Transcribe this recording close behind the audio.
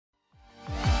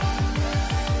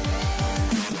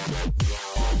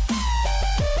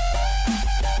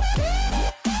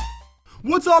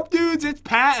What's up, dudes? It's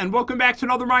Pat, and welcome back to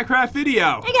another Minecraft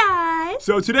video. Hey, guys!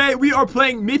 So today we are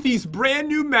playing Mithy's brand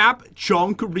new map,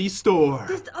 Chunk Restore.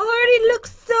 This already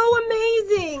looks so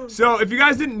amazing! So if you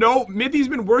guys didn't know, Mithy's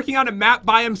been working on a map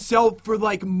by himself for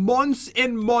like months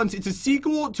and months. It's a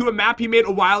sequel to a map he made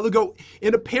a while ago,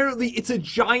 and apparently it's a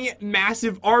giant,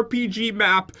 massive RPG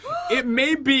map. It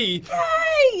may be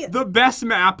the best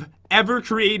map ever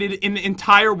created in the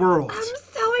entire world. I'm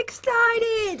so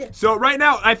excited! So right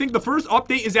now, I think the first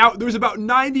update is out. There's about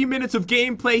 90 minutes of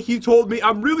gameplay, he told me.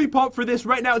 I'm really pumped for this.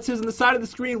 Right now, it says on the side of the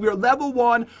screen, we are level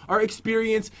 1, our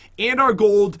experience, and our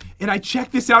gold. And I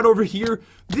checked this out over here.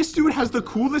 This dude has the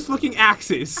coolest looking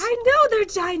axes. I know, they're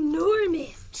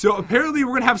ginormous. So apparently,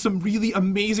 we're gonna have some really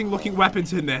amazing looking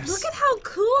weapons in this. Look at how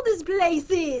cool this place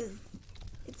is.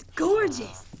 It's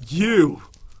gorgeous. You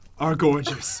are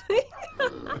gorgeous.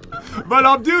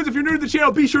 But dudes, if you're new to the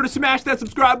channel, be sure to smash that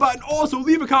subscribe button. Also,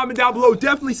 leave a comment down below.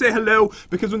 Definitely say hello,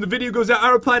 because when the video goes out,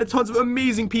 I reply to tons of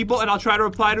amazing people, and I'll try to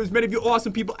reply to as many of you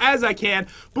awesome people as I can.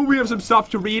 But we have some stuff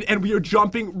to read, and we are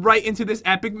jumping right into this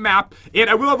epic map. And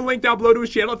I will have a link down below to his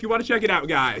channel if you want to check it out,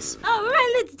 guys.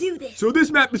 Alright, let's do this. So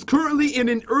this map is currently in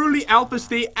an early alpha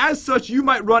state. As such, you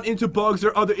might run into bugs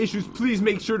or other issues. Please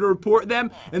make sure to report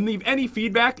them and leave any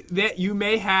feedback that you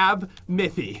may have,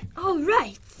 Mithy.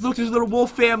 Alright. Look, there's a little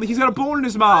wolf family. He's got a bone in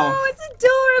his mouth. Oh, it's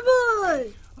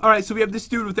adorable. Alright, so we have this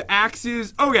dude with the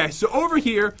axes. Okay, so over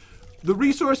here, the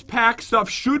resource pack stuff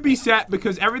should be set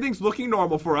because everything's looking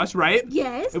normal for us, right?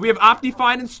 Yes. And we have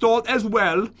Optifine installed as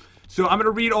well. So I'm going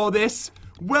to read all this.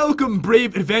 Welcome,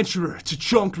 brave adventurer, to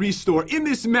Chunk Restore. In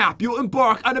this map, you'll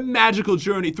embark on a magical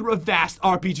journey through a vast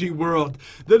RPG world.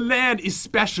 The land is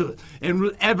special and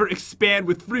will ever expand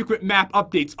with frequent map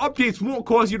updates. Updates won't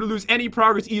cause you to lose any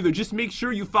progress either. Just make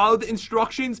sure you follow the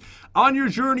instructions. On your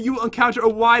journey, you will encounter a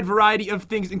wide variety of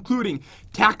things, including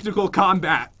tactical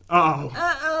combat.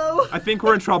 Uh-oh. I think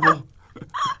we're in trouble.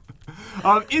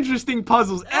 Interesting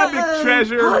puzzles, epic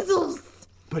treasure. Puzzles.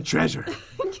 But treasure.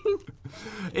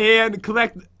 And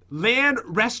collect land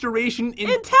restoration in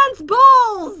intense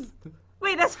balls.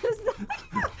 Wait, that's what it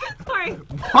said. Sorry.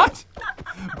 What?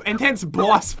 Intense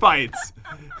boss fights.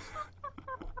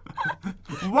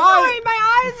 Why? Sorry,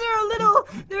 my eyes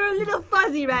are they're a little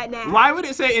fuzzy right now. Why would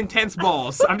it say intense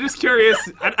balls? I'm just curious.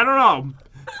 I don't know.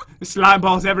 There's slime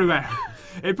balls everywhere.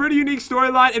 A pretty unique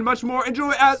storyline and much more.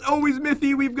 Enjoy as always,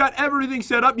 Mithy. We've got everything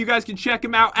set up. You guys can check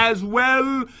him out as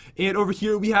well. And over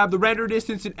here we have the render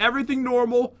distance and everything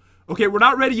normal. Okay, we're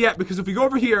not ready yet because if we go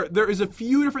over here, there is a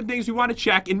few different things we want to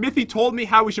check. And Mithy told me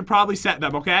how we should probably set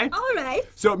them, okay? Alright.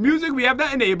 So music, we have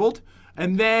that enabled.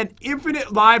 And then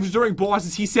infinite lives during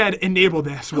bosses, he said enable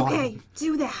this one. Okay,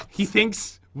 do that. He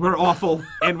thinks we're awful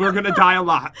and we're going to die a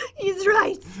lot. He's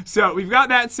right. So we've got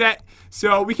that set.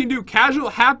 So we can do casual,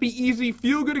 happy, easy,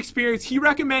 feel-good experience. He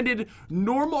recommended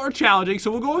normal or challenging.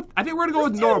 So we'll go with, I think we're going to go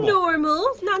with normal.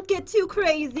 Normal, not get too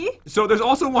crazy. So there's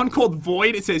also one called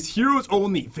Void. It says heroes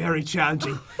only, very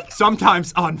challenging,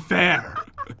 sometimes unfair.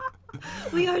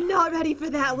 We are not ready for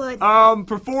that one.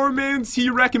 Performance, he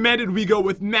recommended we go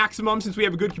with maximum since we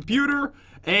have a good computer.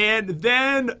 And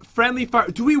then friendly fire.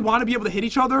 Do we want to be able to hit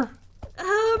each other?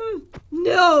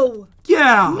 No.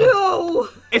 Yeah. No.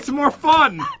 It's more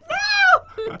fun. No.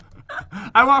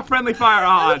 I want friendly fire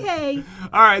on. Okay.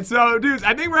 Alright, so dudes,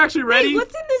 I think we're actually ready. Wait,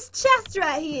 what's in this chest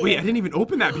right here? Wait, I didn't even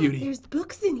open that beauty. There's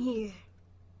books in here.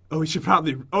 Oh, we should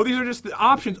probably... Oh, these are just the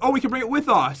options. Oh, we can bring it with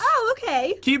us. Oh,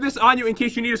 okay. Keep this on you in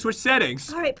case you need to switch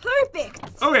settings. Alright,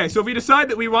 perfect. Okay, so if we decide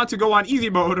that we want to go on easy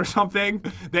mode or something,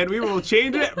 then we will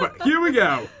change it. But here we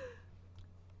go.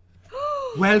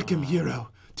 Welcome, hero,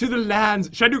 to the lands...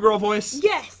 Should I do girl voice?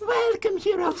 Yes. Welcome,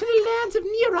 hero, to the lands of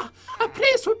Nira, a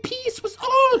place where peace was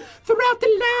all throughout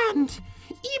the land.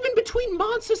 Even between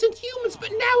monsters and humans, but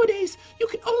nowadays, you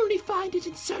can only find it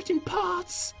in certain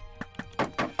parts.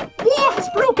 War has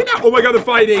broken out! Oh my god, they're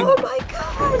fighting! Oh my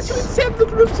gosh! Between several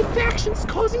groups of factions,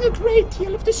 causing a great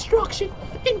deal of destruction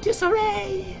and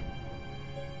disarray.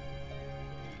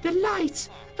 The Lights,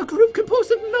 a group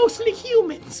composed of mostly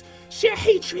humans, share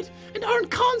hatred and are in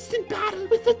constant battle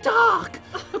with the Dark,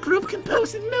 a group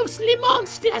composed of mostly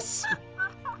monsters.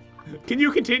 Can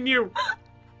you continue?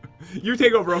 You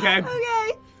take over, okay?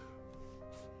 Okay.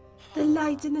 The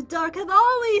light and the dark have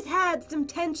always had some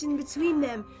tension between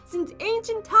them since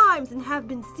ancient times and have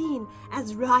been seen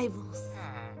as rivals.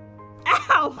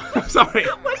 Ow! Sorry.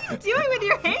 What are you doing with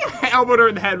your hand? I elbowed her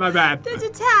in the head, my bad. The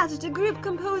detached, a group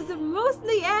composed of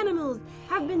mostly animals,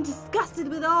 have been disgusted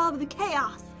with all of the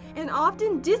chaos and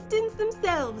often distance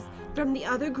themselves from the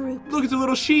other groups. Look, it's a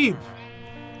little sheep.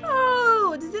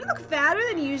 Oh, does it look fatter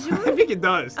than usual? I think it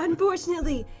does.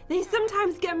 Unfortunately, they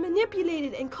sometimes get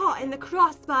manipulated and caught in the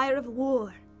crossfire of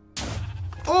war.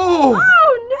 Oh!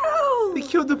 Oh no! They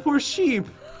killed the poor sheep.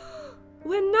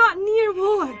 When not near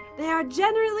war, they are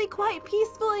generally quite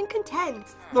peaceful and content.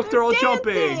 Look, they're all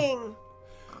jumping. dancing.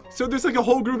 So there's like a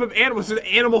whole group of animals. There's an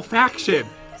animal faction.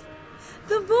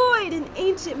 The Void, an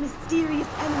ancient mysterious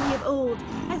enemy of old,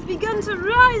 has begun to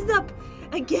rise up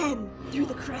again through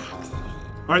the cracks.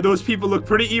 All right, those people look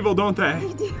pretty evil, don't they?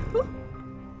 They do.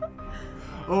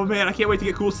 Oh man, I can't wait to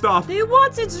get cool stuff. They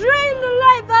want to drain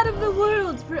the life out of the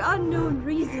world for unknown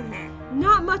reasons.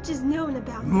 Not much is known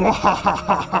about them.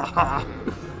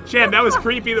 Jen, that was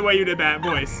creepy the way you did that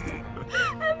voice.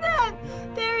 And then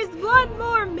there is one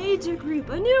more major group,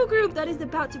 a new group that is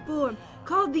about to form,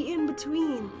 called the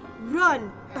In-Between,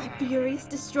 run by Furious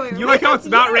Destroyer. You like how it's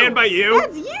not ran by you?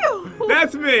 That's you!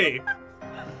 That's me!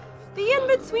 The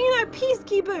In-Between are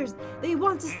peacekeepers. They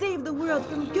want to save the world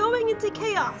from going into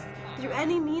chaos through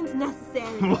any means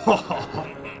necessary.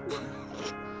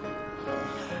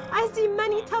 I see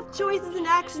many tough choices and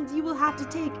actions you will have to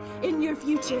take in your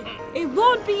future. It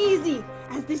won't be easy,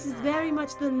 as this is very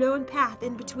much the lone path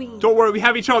in between. Don't worry, we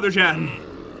have each other, Jen.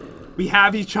 We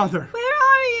have each other. Where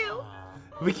are you?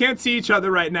 We can't see each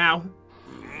other right now.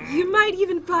 You might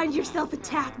even find yourself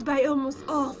attacked by almost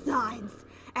all sides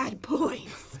at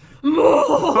points. Sorry.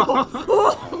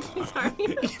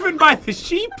 Even by the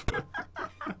sheep?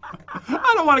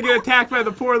 I don't want to get attacked by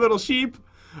the poor little sheep.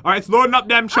 All right, it's loading up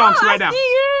them chunks right now. I see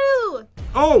you!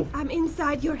 Oh! I'm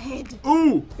inside your head.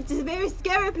 Ooh! It's a very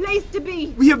scary place to be.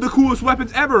 We have the coolest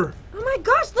weapons ever. Oh my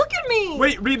gosh, look at me!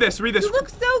 Wait, read this, read this. You look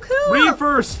so cool! Read it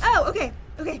first. Oh, okay,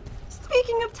 okay.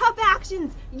 Speaking of tough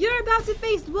actions, you're about to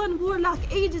face one warlock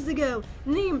ages ago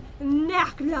named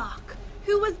Knacklock,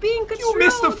 who was being controlled You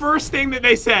missed the first thing that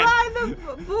they said. by the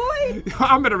Void.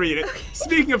 I'm gonna read it. Okay.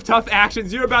 Speaking of tough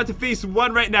actions, you're about to face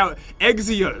one right now.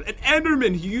 Exiel, an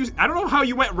Enderman. I don't know how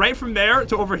you went right from there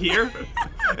to over here.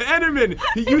 An Enderman,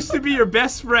 he used to be your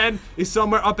best friend, is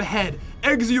somewhere up ahead.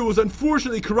 Exiel was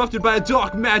unfortunately corrupted by a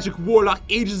dark magic warlock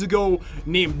ages ago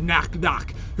named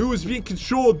Knack, who was being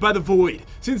controlled by the Void.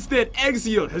 Since then,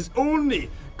 Exiel has only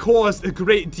caused a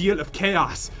great deal of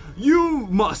chaos. You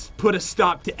must put a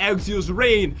stop to Exiel's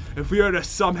reign if we are to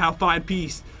somehow find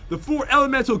peace. The 4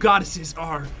 elemental goddesses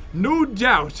are, no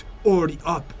doubt, already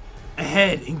up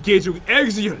ahead, engaging with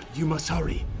Exiel. You must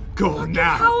hurry. Go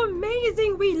now. How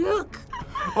amazing we look.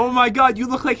 Oh my god, you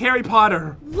look like Harry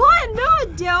Potter. What? No, I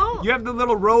don't. You have the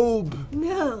little robe.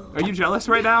 No. Are you jealous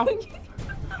right now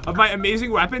of my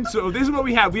amazing weapon? So this is what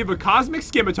we have. We have a cosmic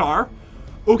scimitar.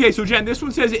 Okay, so Jen, this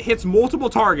one says it hits multiple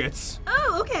targets.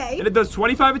 Oh, okay. And it does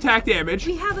 25 attack damage.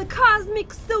 We have a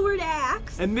cosmic sword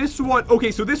axe. And this one,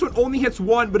 okay, so this one only hits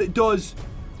 1, but it does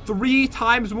 3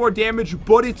 times more damage,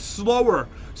 but it's slower.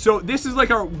 So this is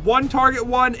like our 1 target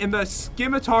one, and the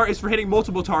scimitar is for hitting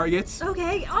multiple targets.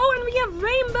 Okay. Oh, and we have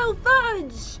rainbow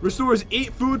fudge. Restores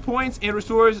 8 food points and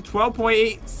restores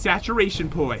 12.8 saturation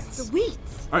points. Sweet.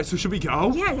 All right, so should we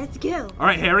go? Yeah, let's go. All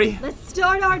right, Harry. Let's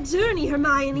start our journey,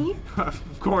 Hermione. Of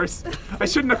course. I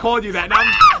shouldn't have called you that. Now,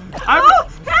 Oh,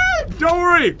 help! don't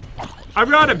worry. I've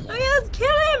got him. Okay, let's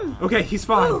kill him. Okay, he's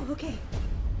fine. Oh, okay.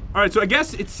 All right, so I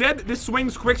guess it said this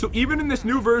swings quick, so even in this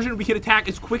new version, we can attack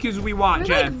as quick as we want, We're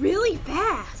Jen. like really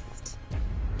fast.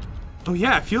 Oh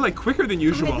yeah, I feel like quicker than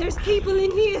usual. Alright, there's people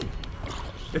in here.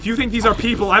 If you think these are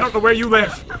people, I don't know where you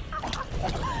live.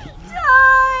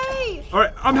 Die! All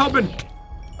right, I'm helping.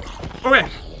 Okay.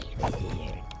 All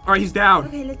right, he's down.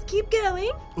 Okay, let's keep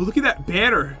going. Oh, look at that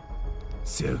banner.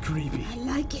 So creepy. I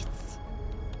like it.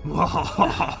 I'm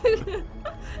Alright,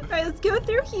 let's go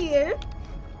through here.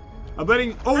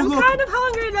 letting. Oh, I'm look. kind of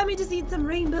hungry. Let me just eat some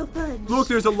rainbow fudge. Look,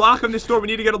 there's a lock on this door. We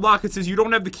need to get a lock. It says you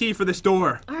don't have the key for this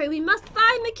door. Alright, we must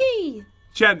find the key.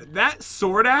 Jen, that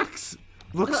sword axe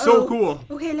looks so cool.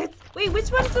 Okay, let's wait.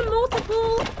 Which one's the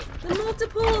multiple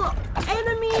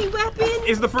enemy weapon?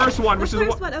 Is the first one, which the is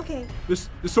first one. Okay.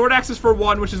 The sword axe is for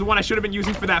 1, which is the one I should have been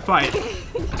using for that fight.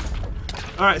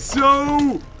 All right,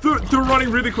 so they're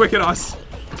running really quick at us.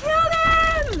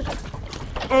 Kill them!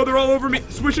 Oh, they're all over me.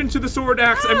 Switching to the sword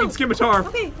axe. I mean scimitar.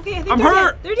 Okay, I think I'm they're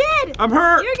hurt. Dead. They're dead. I'm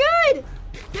hurt. You're good.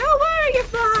 Don't worry, you're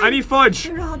fine. I need fudge.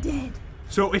 They're all dead.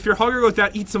 So if your hunger goes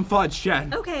down, eat some fudge,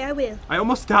 Jen. Okay, I will. I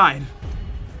almost died.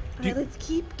 Alright, let's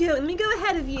keep going. Let me go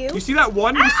ahead of you. You see that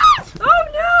one? Ah!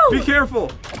 Oh no! Be careful.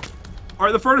 All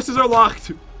right, the furnaces are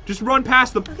locked. Just run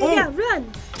past them. Okay, Oh, yeah,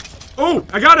 run. oh,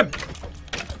 I got him.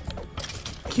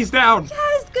 He's down.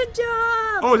 Yes, good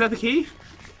job. Oh, is that the key?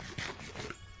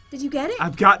 Did you get it?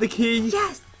 I've got the key.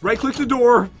 Yes. Right click the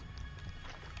door.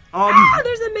 Ah,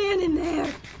 there's a man in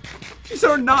there. These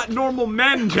are not normal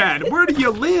men, Jen. Where do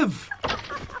you live?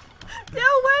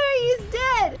 Don't worry, he's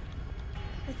dead.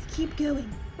 Let's keep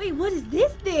going. Wait, what is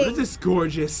this thing? What is this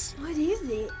gorgeous? What is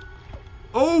it?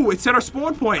 Oh, it's at our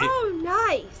spawn point. Oh,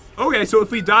 nice. Okay, so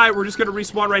if we die, we're just gonna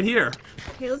respawn right here.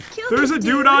 Okay, let's kill There's this a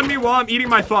dude on me while I'm eating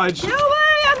my fudge. Don't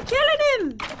worry, I'm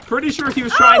killing him. Pretty sure he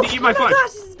was trying to eat my Oh fudge. my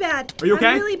gosh, this is bad. Are you okay?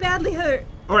 I'm really badly hurt.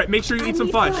 All right, make sure you eat some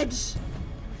need fudge.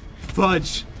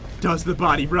 Fudge does the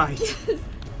body right.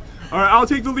 All right, I'll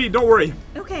take the lead. Don't worry.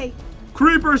 Okay.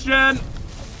 Creepers, Jen.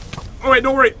 Oh wait,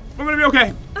 don't worry. I'm gonna be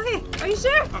okay. Okay, are you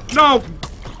sure? No. All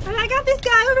right, I got this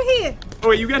guy over here. Oh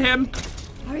wait, you get him.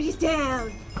 All right, he's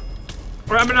down.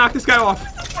 All right, I'm gonna knock this guy off.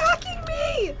 He's attacking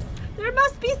me. There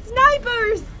must be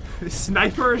snipers.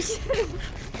 Snipers?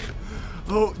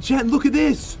 Oh, Jen, look at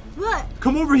this. What?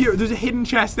 Come over here. There's a hidden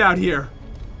chest out here.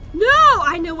 No,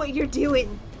 I know what you're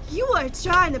doing. You are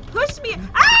trying to push me.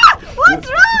 Ah! What's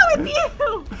wrong with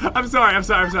you? I'm sorry.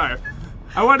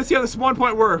 I wanted to see how the spawn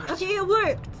point works. Okay, it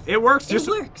worked. It works? It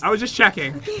works. I was just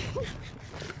checking. Okay. All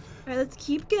right, let's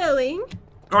keep going.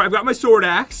 All right, I've got my sword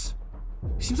axe.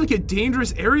 Seems like a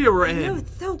dangerous area we're in. No,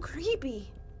 it's so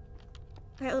creepy.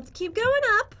 All right, let's keep going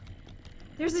up.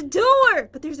 There's a door,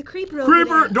 but there's a creeper over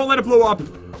Creeper, there. don't let it blow up.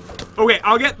 Okay,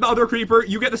 I'll get the other creeper.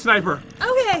 You get the sniper.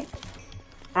 Okay.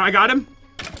 All right, I got him.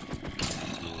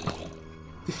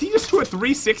 Did he just do a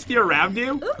 360 around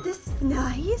you? Oh, this is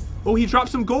nice. Oh, he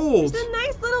dropped some gold. There's a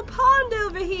nice little pond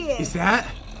over here. Is that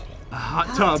a hot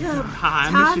tub?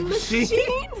 Time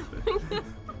machine? All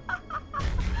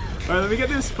right, let me get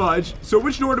this fudge. So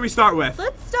which door do we start with?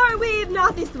 Let's start with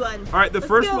not this one. All right, the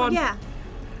first go, one. Yeah.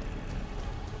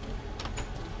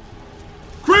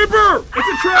 Creeper! It's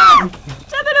a trap!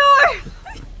 Shut the door!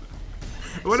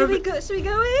 Should we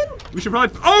go in? We should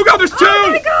probably. Oh god, there's two! Oh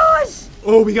my gosh!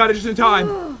 Oh, we got it just in time.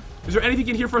 Oh. Is there anything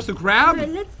in here for us to grab? All right,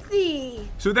 let's see.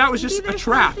 So that was Maybe just a there's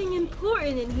trap. Something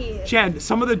important in here. Jen,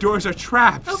 some of the doors are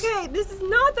traps. Okay, this is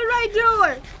not the right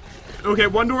door. Okay,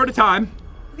 one door at a time.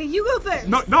 Okay, you go first.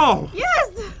 No. Yes.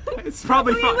 It's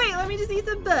probably fine. Wait, let me just eat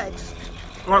some fudge.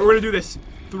 All right, we're gonna do this.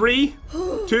 3,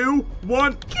 2,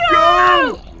 1, Go!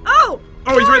 go! Oh!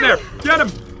 Oh, he's right there. sorry. Get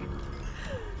him.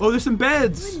 Oh, there's some What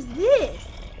beds. is this?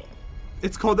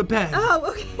 It's called a bed. Oh,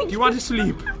 okay. Do you want to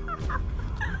sleep?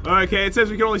 Okay, it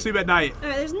says we can only sleep at night. All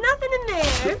right, there's nothing in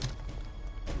there.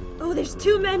 Oh, there's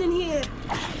 2 men in here.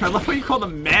 I love how you call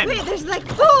them men. Wait, there's like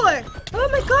 4. Oh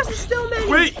my gosh, there's so many.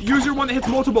 Wait, use your one that hits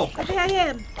multiple. Okay, I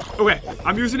am. Okay,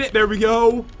 I'm using it. There we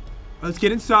go. Let's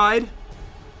get inside.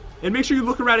 And make sure you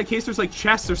look around in case there's like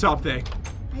chests or something.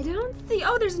 I don't see.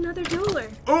 Oh, there's another door.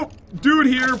 Oh, dude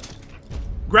here.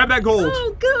 Grab that gold.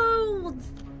 Oh, gold.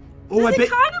 Oh, I Does bet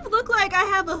it kind of look like I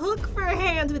have a hook for a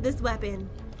hand with this weapon?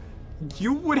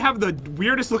 you would have the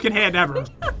weirdest looking hand ever.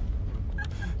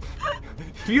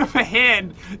 You have a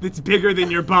hand that's bigger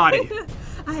than your body.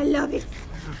 I love it.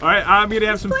 All right, I'm gonna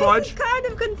have some This fudge. is kind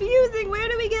of confusing. Where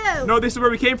do we go? No, this is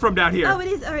where we came from down here. Oh, it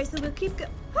is. All right, so we'll keep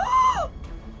going.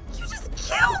 You just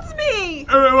killed me.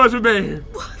 Oh, it wasn't me. Then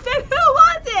who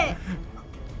was it?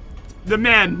 The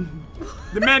men.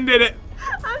 The men did it.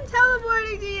 I'm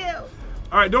teleporting to you.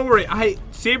 All right, don't worry. I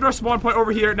saved our spawn point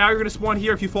over here. Now you're gonna spawn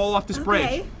here if you fall off this bridge.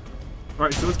 Okay. All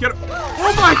right, so let's get.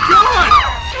 Oh my god!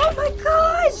 Oh my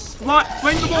gosh.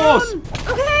 Fling the balls.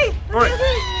 Okay. All right.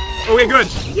 Okay. Okay, good.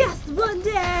 Yes, 1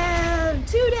 down,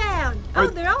 2 down. Oh,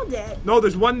 Alright. they're all dead. No,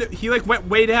 there's one that he like went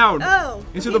way down. Oh.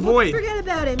 Into okay, the well, void. Forget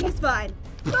about him. He's fine.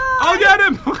 Bye. I'll get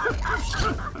him.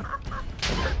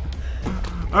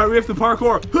 All right, we have to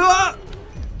parkour. Ah!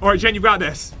 All right, Jen, you got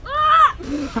this. Ah!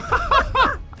 Wait,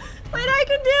 I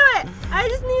can do it. I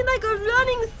just need like a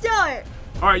running start.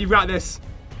 All right, you got this.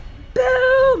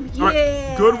 Boom. Yeah. All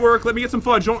right, good work. Let me get some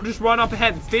fudge. Don't just run up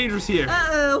ahead. It's dangerous here.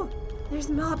 Uh-oh. There's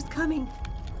mobs coming.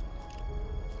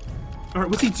 All right,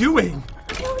 what's he doing?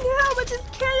 Oh no, but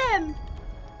just kill him.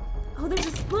 Oh, there's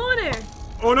a spawner.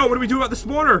 Oh no, what do we do about the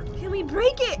spawner? Can we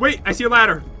break it? Wait, I see a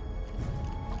ladder.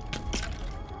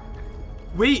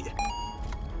 Wait.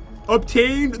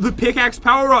 Obtain the pickaxe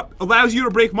power up. Allows you to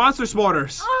break monster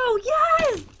spawners. Oh,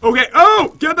 yes. Okay.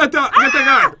 Oh, get that guy. Get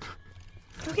that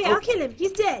guy. Okay, I'll kill him.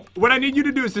 He's dead. What I need you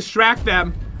to do is distract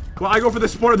them while I go for the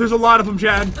spawner. There's a lot of them,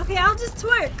 Jen. Okay, I'll just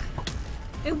twerk.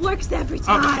 It works every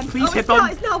time. Please hit them.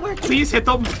 It's not working. Please hit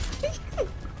them.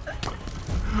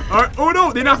 All right. Oh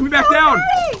no, they knocked me back down.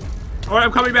 Hurry. All right,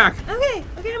 I'm coming back. Okay,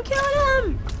 I'm killing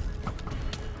him.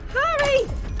 Hurry.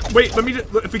 Wait, let me just,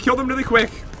 if we kill them really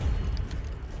quick.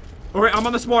 All right, I'm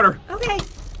on the spawner. Okay,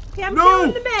 I'm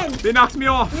No, killing the men. they knocked me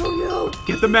off. Oh no.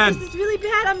 Get the men. This is really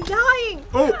bad. I'm dying.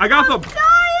 Oh, I got them.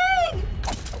 Dying.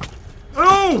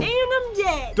 Oh, And I'm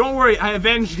dead. don't worry, I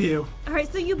avenged you. All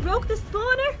right, so you broke the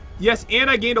spawner? Yes, and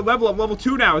I gained a level. I'm level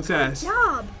 2 now, it says. Good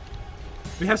job.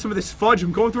 We have some of this fudge.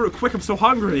 I'm going through it quick. I'm so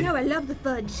hungry. No, I love the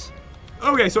fudge.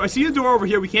 Okay, so I see a door over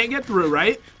here. We can't get through,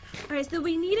 right? All right, so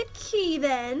we need a key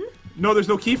then. No, there's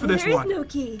no key for this one. There is no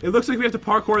key. It looks like we have to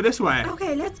parkour this way.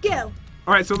 Okay, let's go.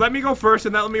 All right, so let me go first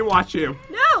and then let me watch you.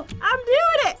 No, I'm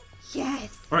doing it.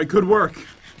 Yes. All right, good work.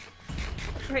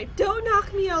 All right, don't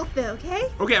knock me off though, okay?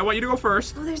 Okay, I want you to go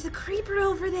first. Oh, there's a creeper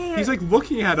over there. He's like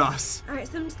looking at us. All right,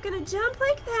 so I'm just gonna jump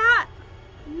like that.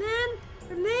 And then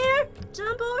from there,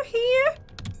 jump over here.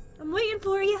 I'm waiting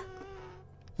for you.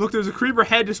 Look, there's a creeper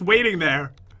head just waiting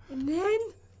there. And then...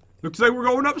 Looks like we're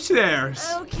going upstairs.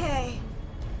 Okay.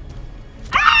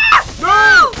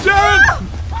 No! Jen!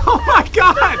 Oh my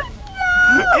god!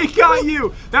 No! It got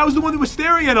you! That was the one that was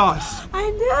staring at us. I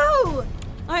know!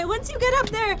 All right, once you get up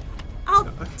there, I'll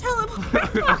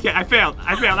teleport. Okay, I failed.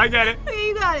 I get it. Okay,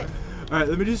 you got it. All right,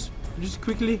 let me just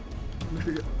quickly...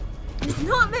 It's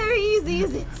not very easy,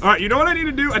 is it? All right, you know what I need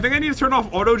to do? I think I need to turn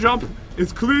off auto jump.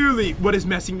 It's clearly what is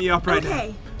messing me up right now.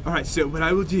 Okay. All right, so what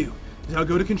I will do is I'll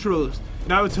go to controls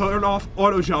and I will turn off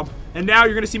auto jump. And now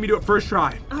you're gonna see me do it first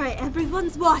try. All right,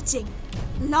 everyone's watching.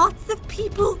 Lots of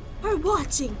people are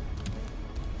watching.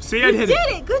 See, I You did did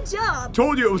it. it. Good job.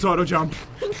 Told you it was auto jump.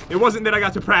 It wasn't that I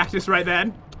got to practice right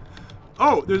then.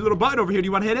 Oh, there's a little button over here. Do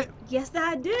you want to hit it? Yes,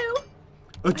 I do.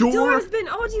 A door? Door's been.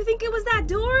 Oh, do you think it was that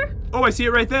door? Oh, I see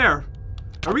it right there.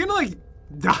 Are we gonna like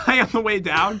die on the way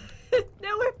down?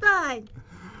 No, we're fine.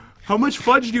 How much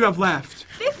fudge do you have left?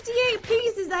 58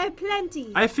 pieces. I have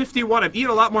plenty. I have 51. I've eaten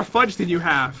a lot more fudge than you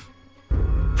have.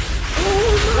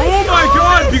 Oh my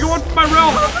god! Be going for my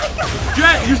realm! Oh my god!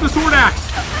 Jet, use the sword axe!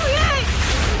 Okay!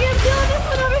 Okay, I'm doing this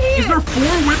one over here! Is there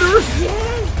 4 withers?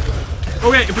 Yes!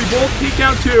 Okay, if we both take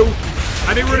down 2,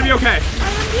 I think we're gonna be okay.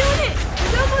 I'm doing it!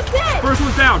 It's almost dead! First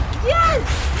one's down. Yes!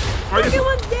 Alright, Second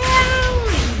one's down!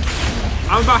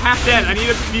 I'm about half dead. I need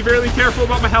to be very careful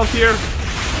about my health here.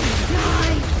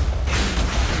 Die!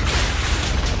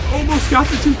 Almost got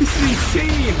the 2. This is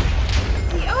insane.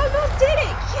 We almost did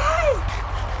it! Yes!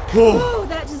 Oh. Oh,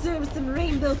 that deserves some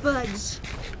rainbow fudge.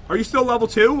 Are you still level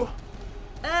 2?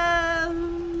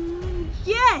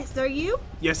 Yes, are you?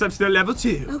 Yes, I'm still level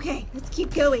 2. Okay, let's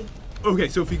keep going. Okay,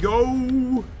 so if we go...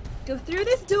 Go through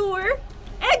this door.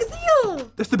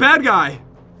 Exile! That's the bad guy.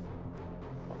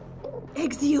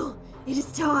 Exile, it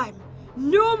is time.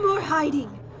 No more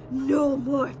hiding. No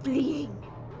more fleeing.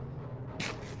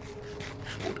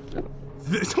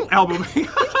 This whole album.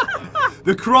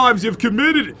 The crimes you've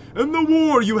committed and the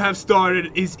war you have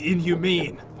started is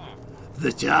inhumane.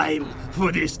 The time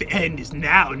for this to end is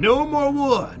now. No more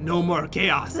war, no more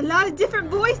chaos. A lot of different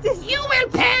voices. You will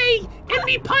pay and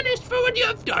be punished for what you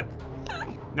have done.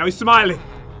 Now he's smiling.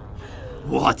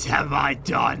 What have I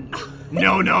done?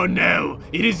 No, no, no.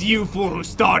 It is you four who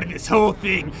started this whole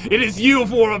thing. It is you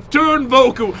four who have turned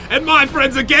Voku and my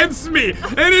friends against me.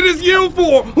 And it is you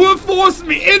four who have forced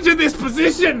me into this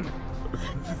position.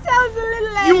 Sounds a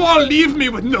little You all leave me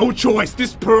with no choice.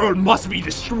 This pearl must be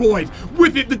destroyed.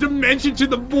 With it, the dimension to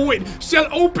the void shall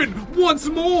open once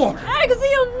more.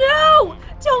 Exile, no!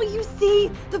 Don't you see?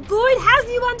 The void has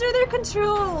you under their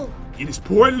control. It is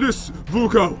pointless,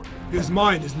 Vuko. His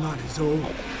mind is not his own.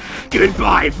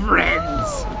 Goodbye,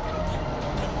 friends.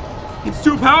 It's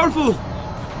too powerful.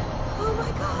 Oh my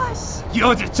gosh.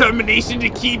 Your determination to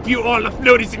keep you all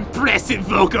afloat is impressive,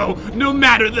 Vuko. No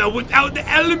matter though, without the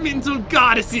elemental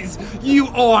goddesses, you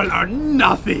all are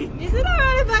nothing. Is it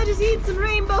alright if I just eat some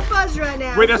rainbow fudge right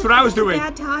now? Wait, that's what I was doing.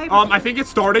 Bad time. I think it's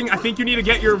starting. I think you need to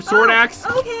get your sword axe.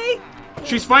 Okay.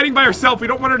 She's fighting by herself. We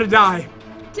don't want her to die.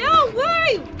 Don't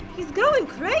worry. He's going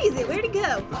crazy. Where'd he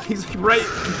go? He's like right in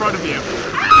front of you.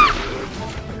 Ah!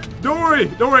 Don't worry.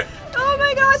 Don't worry. Oh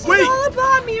my gosh, he's Wait. all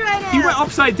upon me right now. He went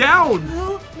upside down.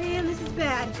 Oh man, this is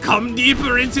bad. Come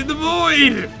deeper into the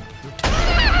void.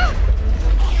 Ah!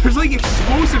 There's like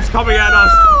explosives coming at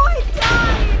us. Oh, I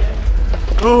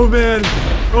died. Oh man.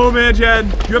 Oh man, Jen.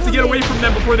 You have to get away from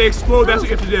them before they explode. That's what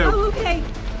you have to do. Oh, okay.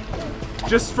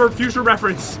 Just for future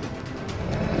reference.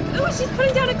 Oh, she's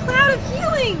putting down a cloud of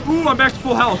healing. Ooh, I'm back to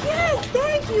full health. Yes,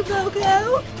 thank you,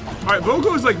 Voco. Alright,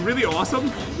 Voco is like really awesome.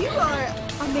 You are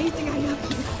amazing. I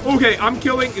love you. Okay, I'm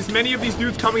killing as many of these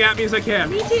dudes coming at me as I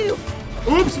can. Me too.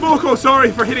 Oops, Voco,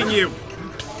 sorry for hitting you.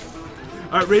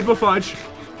 Alright, Rainbow Fudge.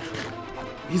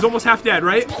 He's almost half dead,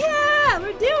 right? Yeah,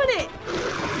 we're doing it.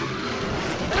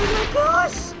 Oh my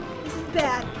gosh. This is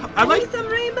bad. I like- need some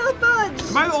rainbow fudge.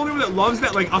 Am I the only one that loves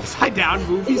that like upside down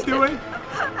move he's doing?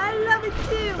 I love it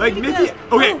too. Like Way to maybe.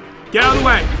 go. Okay, get out of the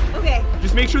way. Oh, okay.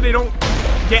 Just make sure they don't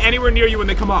get anywhere near you when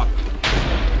they come up.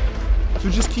 So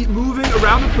just keep moving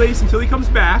around the place until he comes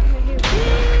back. Here,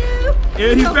 here.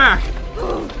 And he's Oh. back.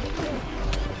 Oh,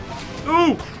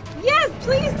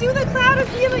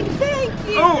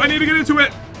 gonna get into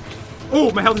it.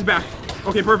 Oh, my health is back.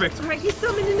 Okay, perfect. All right, he's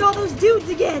summoning all those dudes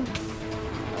again.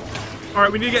 All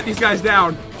right, we need to get these guys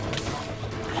down.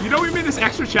 You know we made this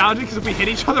extra challenging because if we hit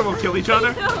each other, we'll kill each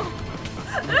other. No.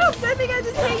 Oops, I think I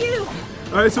just hit you.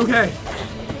 All right, it's okay.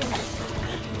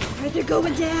 All right, they're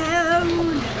going down.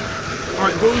 All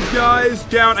right, those guys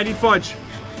down. I need fudge.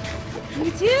 Me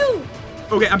too.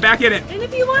 Okay, I'm back in it. And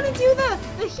if you want to do the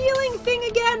healing thing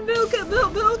again,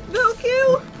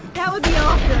 Boku, that would be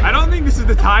awesome. I don't think this is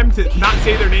the time to not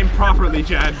say their name properly,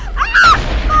 Jen.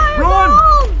 Ah! Run!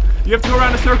 You have to go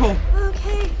around a circle.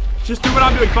 Okay. Just do what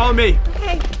I'm doing. Follow me.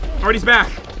 Okay. All right, he's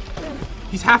back.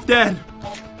 He's half dead.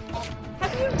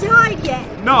 Have you died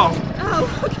yet? No. Oh,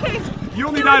 okay. You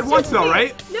only died once, though,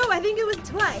 right? No, I think it was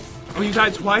twice. Oh, you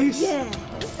died twice? Yeah.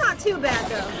 It's not too bad,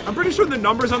 though. I'm pretty sure the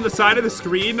numbers on the side of the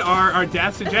screen are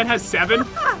deaths, and Jen has 7.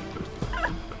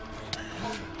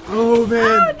 Oh, man.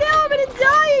 Oh, no, I'm gonna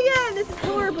die again. This is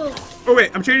horrible. Oh,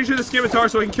 wait. I'm changing to the scimitar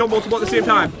so I can kill multiple at the same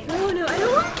time. Oh, no. I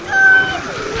don't want to die.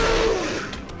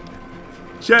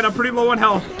 Jen, I'm pretty low on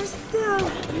health. There's so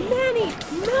many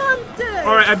monsters.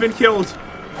 All right, I've been killed.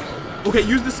 Okay,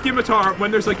 use the scimitar when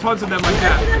there's like tons of them like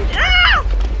that. Ah!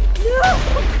 No.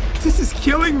 This is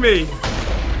killing me.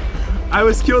 I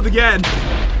was killed again.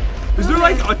 Is there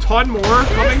like a ton more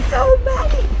coming? There's so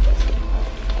many.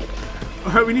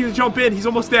 All right, we need to jump in. He's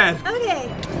almost dead. Okay.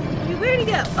 Where'd he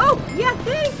go? Oh, yeah,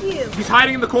 thank you. He's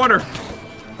hiding in the corner.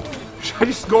 Should I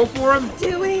just go for him?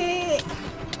 Do it.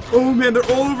 Oh man, they're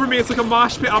all over me. It's like a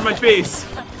mosh pit on my face.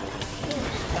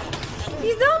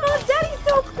 He's almost dead. He's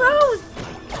so close.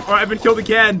 All right, I've been killed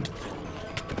again.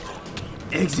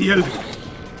 Exile.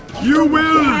 You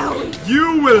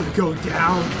will go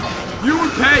down. You will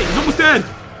pay. He's almost dead.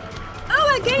 Oh,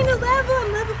 I gained a level.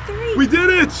 I'm level 3. We did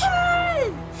it.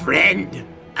 Yes. Friend,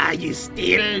 are you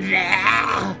still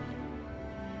there?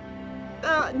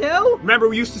 No. Remember,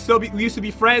 we used to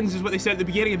be friends, is what they said at the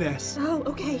beginning of this. Oh,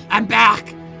 okay. I'm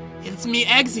back. It's me,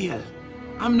 Exile.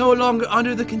 I'm no longer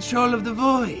under the control of the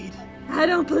Void. I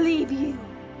don't believe you.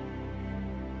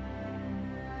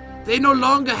 They no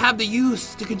longer have the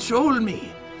use to control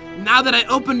me. Now that I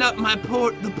opened up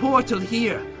the portal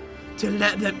here to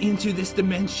let them into this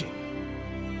dimension.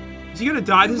 Is he gonna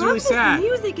die? This is really sad.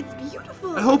 Music, it's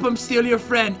beautiful. I hope I'm still your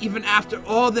friend even after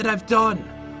all that I've done.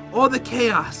 All the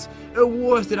chaos and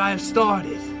wars that I have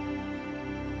started.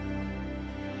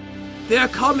 They are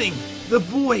coming. The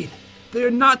Void. They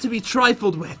are not to be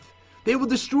trifled with. They will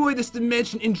destroy this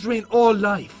dimension and drain all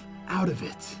life out of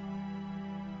it.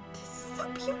 This is so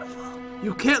beautiful.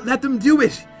 You can't let them do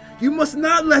it. You must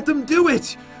not let them do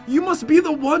it. You must be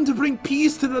the one to bring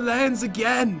peace to the lands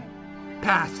again.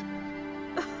 Pat.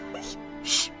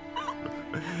 Shh.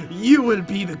 You will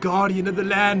be the guardian of the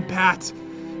land, Pat.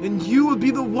 And you will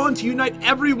be the one to unite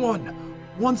everyone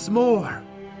once more.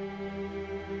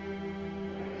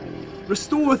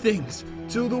 Restore things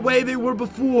to the way they were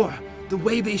before, the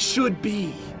way they should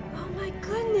be. Oh my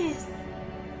goodness.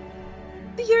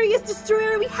 Furious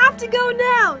Destroyer, we have to go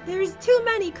now. There's too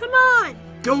many. Come on.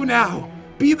 Go now.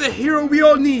 Be the hero we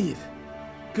all need.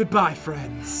 Goodbye,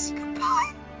 friends.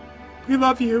 Goodbye. We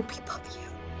love you. We love you.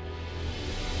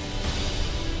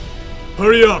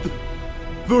 Hurry up.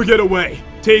 They'll get away.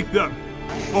 Take them.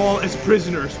 All as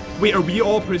prisoners. Wait, are we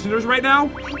all prisoners right now?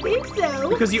 I think so.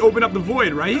 Because he opened up the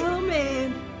void, right? Oh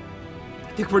man.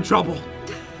 I think we're in trouble.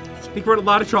 I think we're in a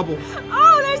lot of trouble.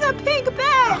 Oh, there's a pink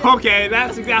bed. Okay,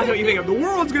 that's exactly what you think of. The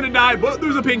world's gonna die, but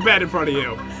there's a pink bed in front of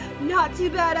you. Not too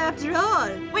bad after all.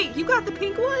 Wait, you got the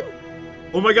pink one?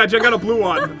 Oh my god, Jen got a blue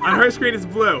one. On her screen it's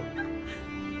blue.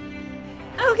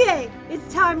 Okay,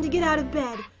 it's time to get out of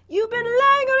bed. You've been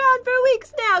laying around for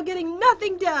weeks now getting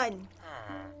nothing done.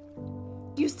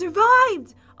 You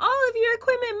survived! All of your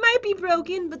equipment might be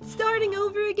broken, but starting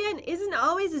over again isn't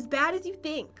always as bad as you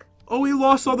think. Oh, we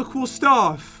lost all the cool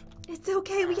stuff. It's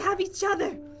okay, we have each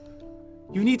other.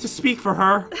 You need to speak for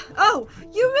her. Oh,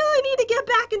 you really need to get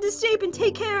back into shape and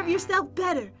take care of yourself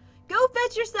better. Go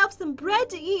fetch yourself some bread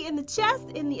to eat in the chest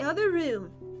in the other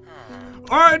room.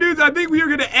 Alright, dudes, I think we are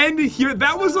gonna end it here.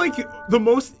 That was like the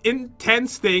most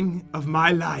intense thing of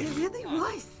my It life. really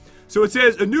was. So it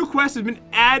says a new quest has been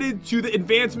added to the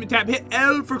advancement tab. Hit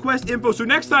L for quest info. So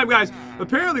next time, guys,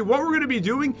 apparently what we're going to be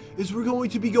doing is we're going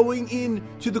to be going in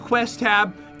to the quest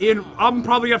tab. And I'm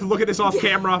probably going to have to look at this off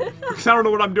camera because I don't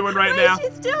know what I'm doing right now.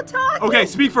 She's still talking. Okay,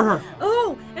 speak for her.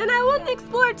 Oh, and I wouldn't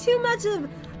explore too much of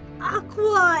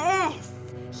Aqua S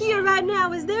here right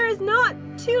now, as there is not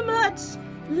too much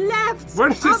left. Where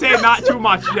does it of say the- not too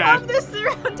much, Jen? Of the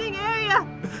surrounding area.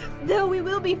 Though we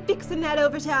will be fixing that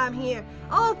over time here.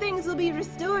 All things will be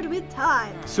restored with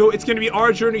time. So it's going to be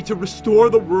our journey to restore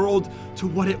the world to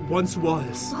what it once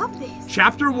was. Love this.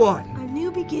 Chapter 1. A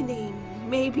new beginning,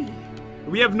 maybe.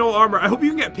 We have no armor. I hope you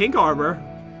can get pink armor.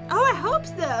 Oh, I hope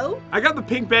so. I got the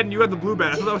pink bed and you got the blue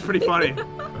bed. I thought that was pretty funny.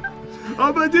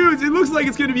 Oh, but dudes, it looks like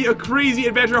it's going to be a crazy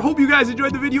adventure. I hope you guys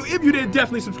enjoyed the video. If you did,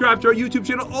 definitely subscribe to our YouTube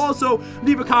channel. Also,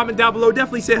 leave a comment down below.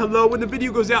 Definitely say hello. When the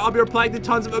video goes out, I'll be replying to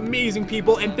tons of amazing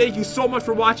people. And thank you so much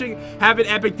for watching. Have an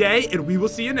epic day, and we will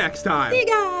see you next time. See you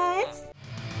guys.